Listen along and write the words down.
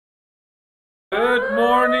Good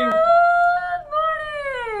morning, Good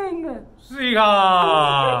morning!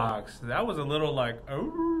 Seahawks. That was a little like, oh.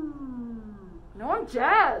 No, I'm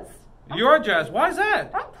jazzed. You're jazzed. Why is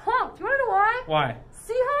that? I'm pumped. You want to know why? Why?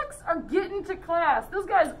 Seahawks are getting to class. Those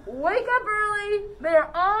guys wake up early. They are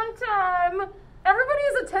on time. Everybody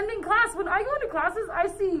is attending class. When I go into classes, I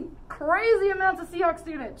see crazy amounts of Seahawks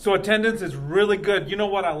students. So attendance is really good. You know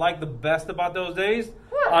what I like the best about those days?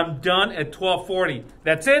 What? I'm done at 12:40.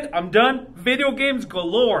 That's it. I'm done. Video games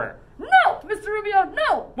galore. No, Mr. Rubio,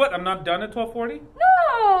 no. What? I'm not done at 12:40?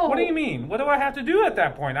 No. What do you mean? What do I have to do at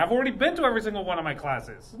that point? I've already been to every single one of my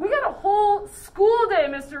classes. We got a whole school day,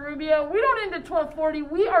 Mr. Rubio. We don't end at 12:40.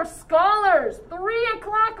 We are scholars. 3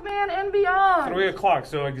 o'clock, man, and beyond. 3 o'clock.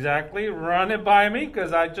 So exactly. Run it by me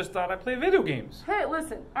because I just thought I'd play video games. Hey,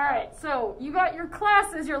 listen. All right. So you got your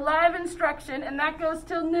classes, your live instruction, and that goes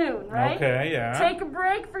till noon, right? Okay, yeah. Take a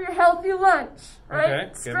break for your healthy lunch, right?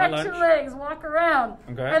 Okay, get my Stretch your lunch. legs, walk around.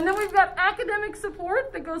 Okay. And then we've got academic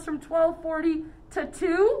support that goes from 12:40 to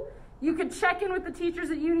 2. You could check in with the teachers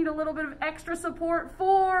that you need a little bit of extra support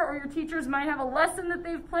for, or your teachers might have a lesson that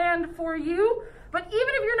they've planned for you. But even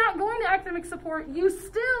if you're not going to academic support, you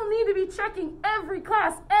still need to be checking every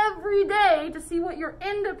class every day to see what your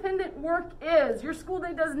independent work is. Your school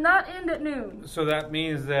day does not end at noon. So that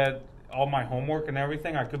means that all my homework and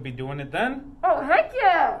everything, I could be doing it then? Oh, heck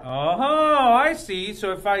yeah! Oh, I see.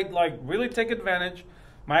 So if I really take advantage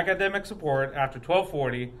my academic support after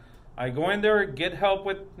 12:40, I go in there, get help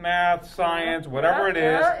with math, science, whatever it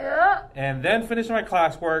is, and then finish my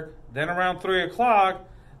classwork. Then around 3 o'clock,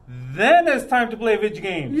 then it's time to play video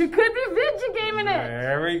games. You could be video gaming it.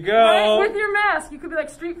 There we go. Right, with your mask. You could be like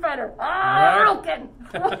Street Fighter. Broken.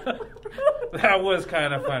 That was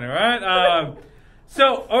kind of funny, right?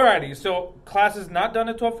 So, alrighty. So, class is not done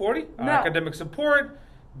at 12:40. No. Academic support.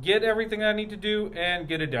 Get everything I need to do and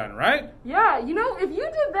get it done, right? Yeah, you know, if you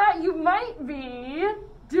did that, you might be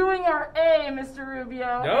doing our A, Mr.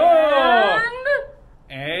 Rubio. No.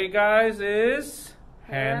 And A, guys, is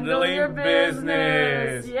handling your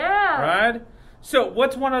business. Yeah. Right? So,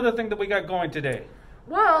 what's one other thing that we got going today?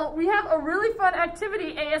 Well, we have a really fun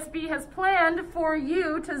activity ASB has planned for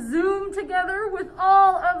you to Zoom together with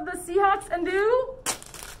all of the Seahawks and do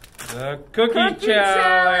The Cookie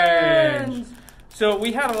Challenge. So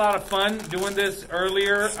we had a lot of fun doing this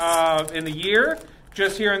earlier in the year,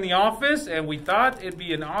 just here in the office, and we thought it'd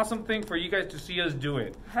be an awesome thing for you guys to see us do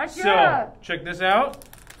it. Heck yeah. So, check this out.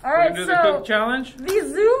 All right, We're going to do the Cookie Challenge. The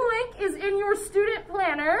Zoom link is in your student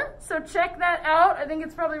planner, so check that out. I think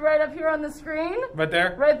it's probably right up here on the screen. Right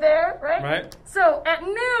there? Right there, right? Right. So at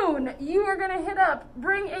noon, you are going to hit up,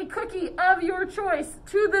 bring a cookie of your choice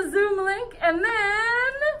to the Zoom link, and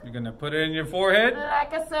then You're going to put it in your forehead.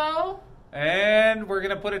 like so. And we're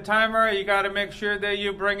going to put a timer. You got to make sure that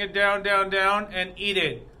you bring it down, down, down, and eat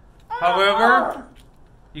it. However,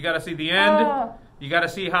 you got to see the end. You got to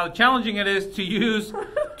see how challenging it is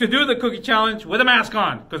to do the cookie challenge with a mask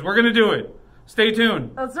on, because we're going to do it. Stay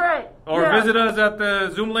tuned. That's right. Or visit us at the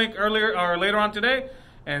Zoom link earlier or later on today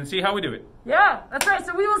and see how we do it. Yeah, that's right.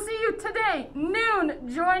 So we will see you today, noon.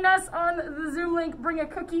 Join us on the Zoom link. Bring a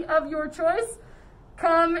cookie of your choice.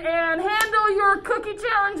 Come and handle your cookie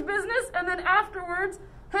challenge business, and then afterwards,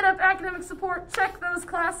 hit up academic support, check those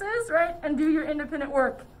classes, right, and do your independent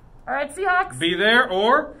work. All right, Seahawks? Be there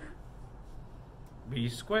or be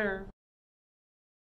square.